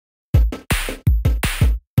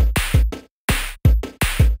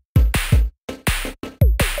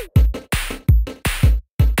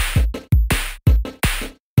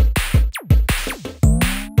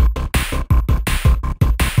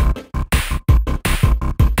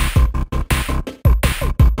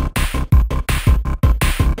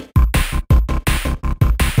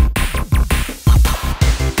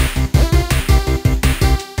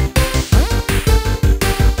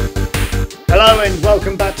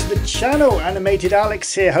to the channel. Animated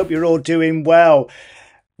Alex here. Hope you're all doing well.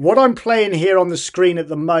 What I'm playing here on the screen at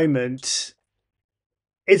the moment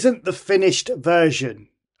isn't the finished version,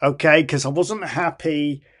 okay? Because I wasn't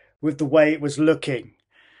happy with the way it was looking.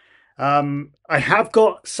 I have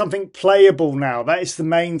got something playable now. That is the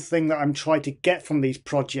main thing that I'm trying to get from these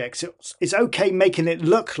projects. It's okay making it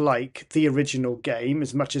look like the original game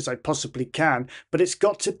as much as I possibly can, but it's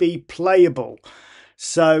got to be playable.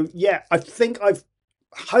 So yeah, I think I've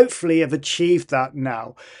hopefully have achieved that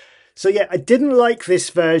now. So yeah, I didn't like this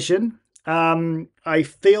version. I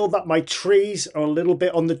feel that my trees are a little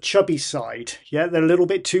bit on the chubby side. Yeah, they're a little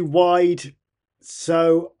bit too wide.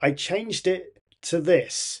 So I changed it to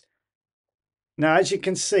this. Now, as you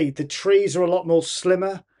can see, the trees are a lot more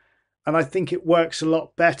slimmer, and I think it works a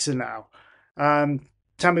lot better now.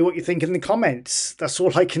 Tell me what you think in the comments. That's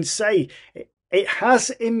all I can say. It has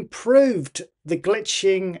improved the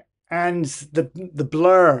glitching and the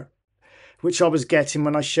blur, which I was getting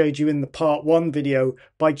when I showed you in the part 1 video,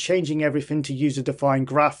 by changing everything to user-defined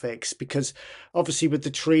graphics. Because obviously with the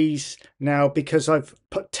trees now, because I've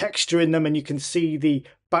put texture in them and you can see the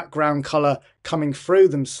background color coming through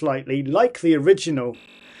them slightly like the original,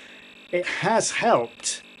 it has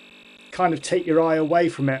helped kind of take your eye away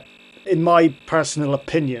from it, in my personal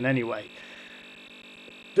opinion anyway.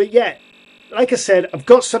 But yeah, like I said, I've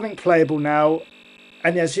got something playable now,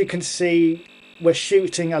 and as you can see, we're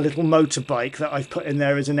shooting a little motorbike that I've put in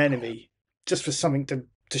there as an enemy, just for something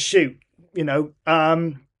to shoot, you know.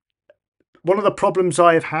 One of the problems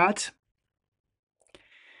I have had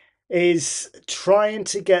is trying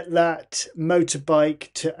to get that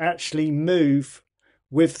motorbike to actually move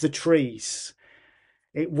with the trees.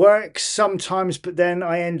 It works sometimes, but then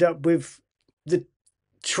I end up with the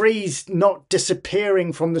trees not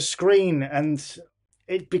disappearing from the screen, and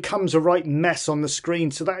it becomes a right mess on the screen.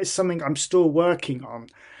 So that is something I'm still working on,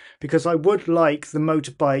 because I would like the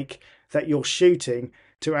motorbike that you're shooting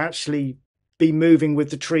to actually be moving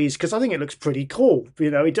with the trees, because I think it looks pretty cool.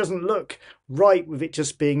 You know, it doesn't look right with it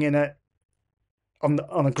just being in on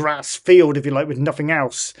a grass field, if you like, with nothing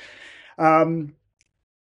else.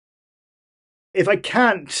 If I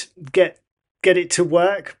can't get it to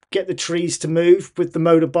work, get the trees to move with the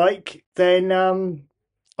motorbike, then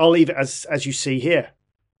I'll leave it as you see here,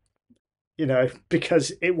 you know,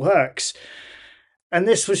 because it works. And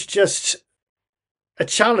this was just a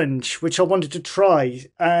challenge which I wanted to try,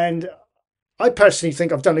 and I personally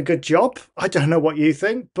think I've done a good job. I don't know what you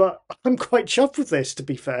think, but I'm quite chuffed with this, to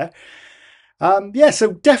be fair. Yeah,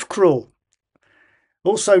 so Death Crawl,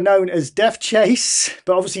 also known as Death Chase,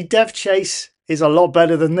 but obviously Death Chase is a lot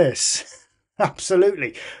better than this.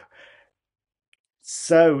 Absolutely.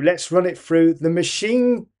 So let's run it through the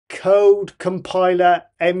machine code compiler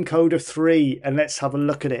Mcoder 3, and let's have a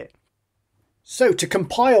look at it. So to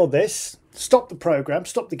compile this, stop the program,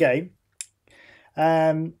 stop the game,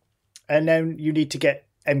 and then you need to get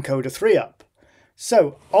Mcoder 3 up.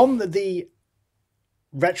 So on the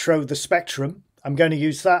Retro the Spectrum, I'm going to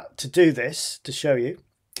use that to do this, to show you,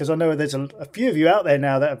 because I know there's a few of you out there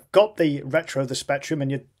now that have got the Retro the Spectrum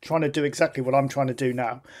and you're trying to do exactly what I'm trying to do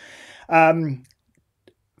now.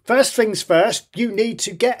 First things first, you need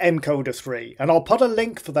to get Mcoder 3, and I'll put a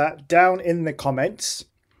link for that down in the comments.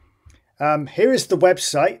 Here is the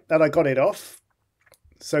website that I got it off.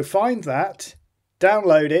 So find that,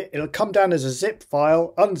 download it, it'll come down as a zip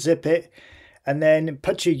file, unzip it, and then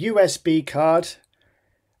put your USB card,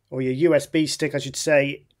 or your USB stick I should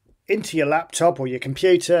say, into your laptop or your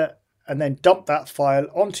computer, and then dump that file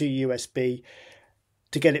onto your USB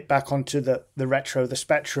to get it back onto the Retro the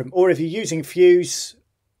Spectrum. Or if you're using Fuse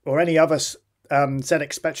or any other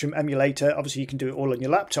ZX Spectrum emulator, obviously you can do it all on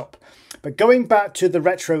your laptop. But going back to the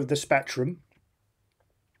Retro the Spectrum,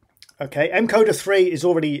 okay, Mcoder 3 is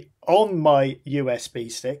already on my USB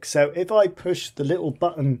stick. So if I push the little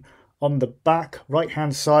button on the back right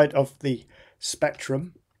hand side of the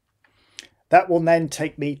Spectrum, that will then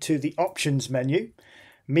take me to the options menu,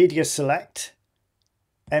 media select,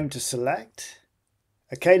 M to select.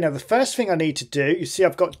 Okay, now the first thing I need to do, you see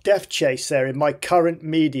I've got Death Chase there in my current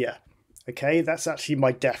media. Okay, that's actually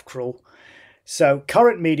my Death Crawl. So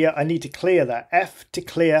current media, I need to clear that. F to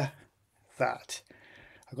clear that.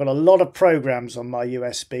 I've got a lot of programs on my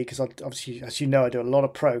USB because obviously, as you know, I do a lot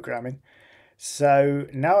of programming. So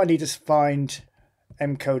now I need to find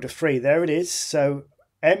Mcoder 3. There it is. So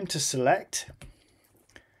M to select,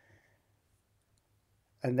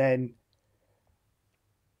 and then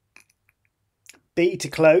B to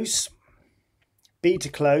close, B to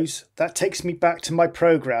close. That takes me back to my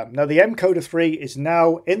program. Now the Mcoder 3 is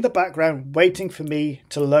now in the background waiting for me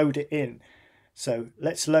to load it in. So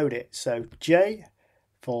let's load it. So J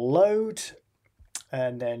full load,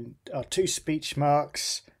 and then our two speech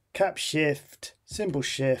marks, cap shift, symbol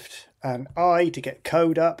shift, and I to get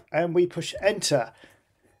code up, and we push enter.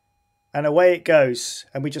 And away it goes,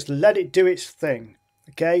 and we just let it do its thing.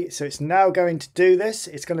 Okay, so it's now going to do this.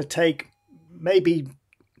 It's going to take maybe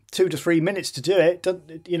 2 to 3 minutes to do it.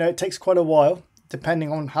 You know, it takes quite a while,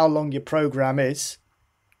 depending on how long your program is.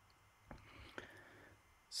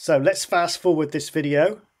 So let's fast forward this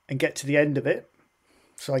video and get to the end of it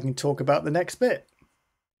so I can talk about the next bit.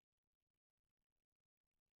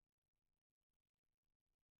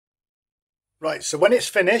 Right, so when it's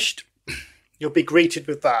finished, you'll be greeted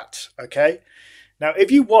with that, okay? Now,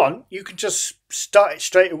 if you want, you can just start it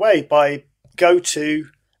straight away by go to,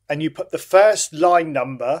 and you put the first line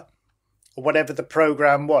number or whatever the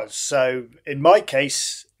program was. So in my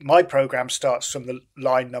case, my program starts from the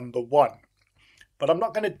line number 1. But I'm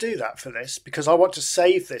not going to do that for this because I want to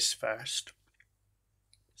save this first.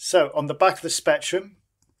 So on the back of the spectrum,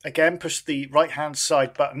 again, push the right-hand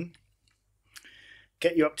side button.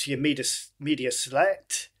 Get you up to your media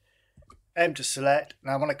select. M to select.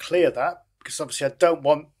 Now I want to clear that because obviously I don't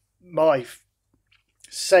want my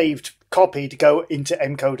saved copy to go into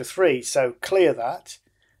Mcoder 3. So clear that,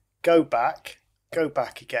 go back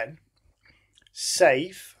again,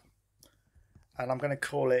 save, and I'm going to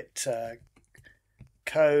call it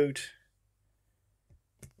code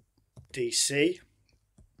DC.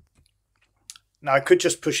 Now I could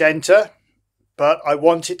just push enter, but I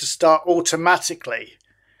want it to start automatically.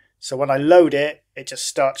 So when I load it, it just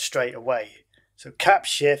starts straight away. So cap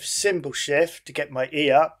shift, symbol shift to get my E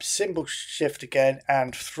up, symbol shift again,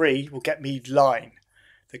 and 3 will get me line,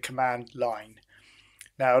 the command line.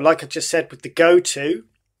 Now, like I just said with the go to,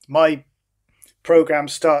 my program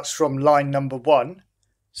starts from line number 1.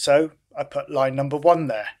 So I put line number 1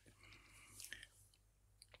 there.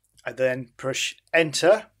 I then push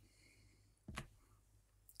enter,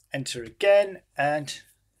 enter again, and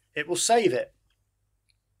it will save it.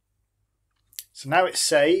 So now it's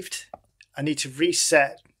saved. I need to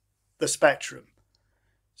reset the spectrum.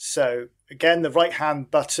 So again, the right hand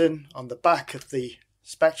button on the back of the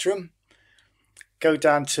spectrum, go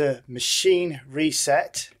down to machine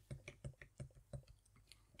reset,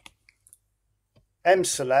 M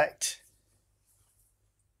select.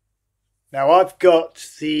 Now I've got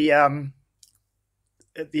the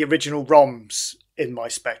original ROMs in my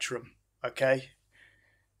spectrum, okay,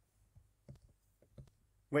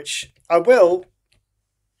 which I will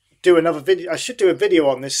do another video. I should do a video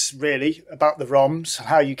on this really about the ROMs and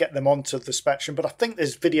how you get them onto the spectrum, but I think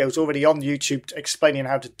there's videos already on YouTube explaining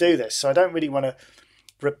how to do this, so I don't really want to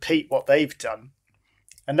repeat what they've done.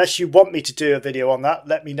 Unless you want me to do a video on that,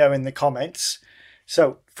 let me know in the comments.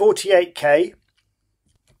 So 48K,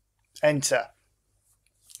 enter.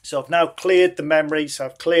 So I've now cleared the memory, so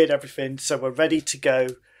I've cleared everything, so we're ready to go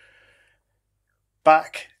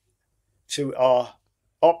back to our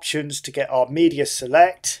options to get our media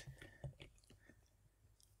select.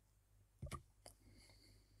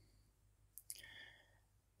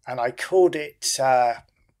 And I called it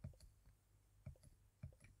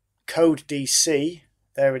code DC.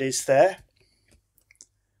 There it is there.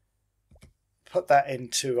 Put that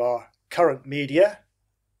into our current media.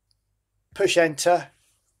 Push enter.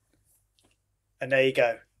 And there you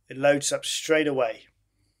go. It loads up straight away.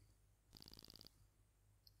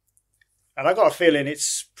 And I got a feeling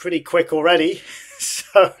it's pretty quick already.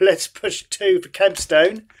 So let's push 2 for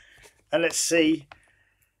Kempstone. And let's see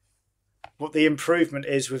what the improvement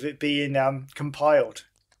is with it being compiled.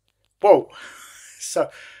 Whoa! So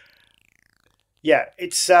yeah,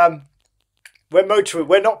 it's we're motoring.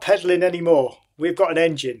 We're not pedaling anymore. We've got an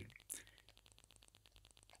engine.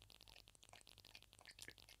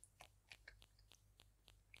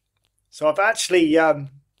 So I've actually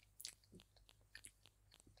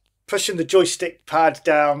pushing the joystick pad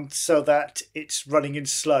down so that it's running in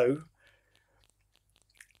slow,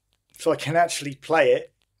 so I can actually play it.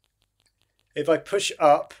 If I push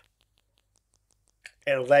up,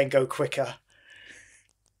 it'll then go quicker.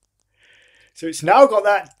 So it's now got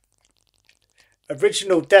that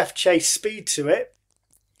original Death Chase speed to it.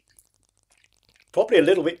 Probably a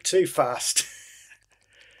little bit too fast.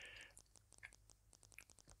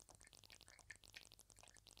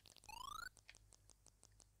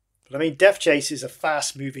 But I mean, Death Chase is a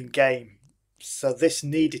fast moving game, so this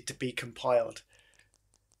needed to be compiled.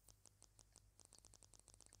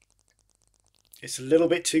 It's a little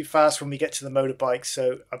bit too fast when we get to the motorbike,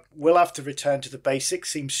 so I will have to return to the basic.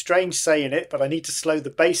 Seems strange saying it, but I need to slow the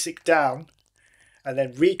basic down and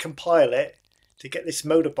then recompile it to get this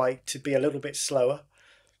motorbike to be a little bit slower.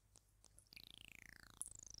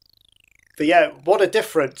 But yeah, what a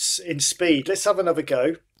difference in speed. Let's have another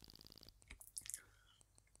go.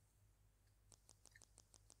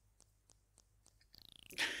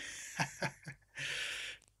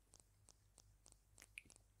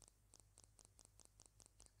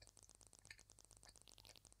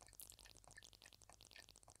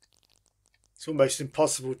 It's almost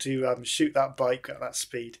impossible to shoot that bike at that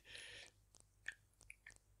speed.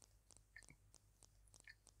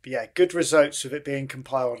 But yeah, good results with it being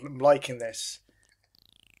compiled. I'm liking this.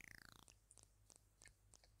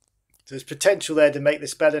 There's potential there to make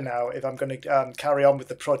this better now if I'm going to carry on with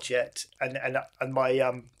the project, and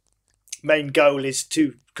my main goal is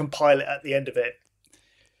to compile it at the end of it.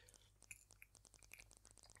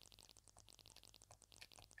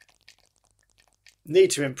 Need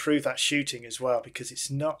to improve that shooting as well, because it's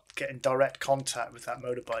not getting direct contact with that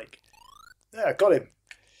motorbike. Yeah, I got him.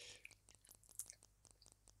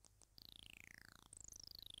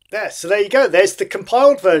 There, so there you go. There's the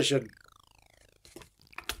compiled version.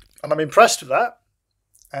 And I'm impressed with that.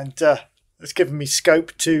 And it's given me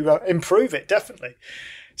scope to improve it, definitely.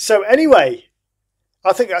 So anyway,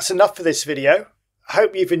 I think that's enough for this video. I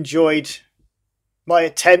hope you've enjoyed my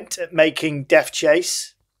attempt at making Death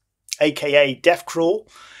Chase, aka Death Crawl.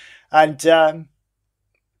 And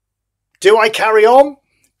do I carry on?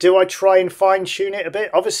 Do I try and fine tune it a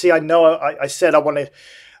bit? Obviously, I know I said I want to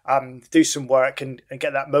do some work and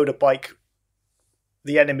get that motorbike,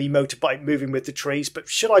 the enemy motorbike, moving with the trees. But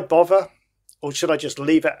should I bother, or should I just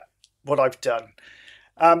leave it what I've done?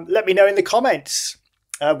 Let me know in the comments.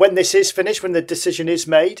 When this is finished, when the decision is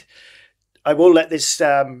made, I will let this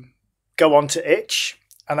go on to itch,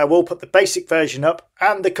 and I will put the basic version up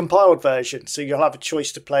and the compiled version, so you'll have a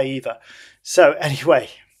choice to play either. So anyway,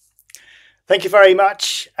 thank you very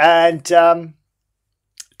much, and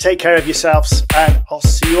take care of yourselves, and I'll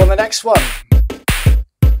see you on the next one.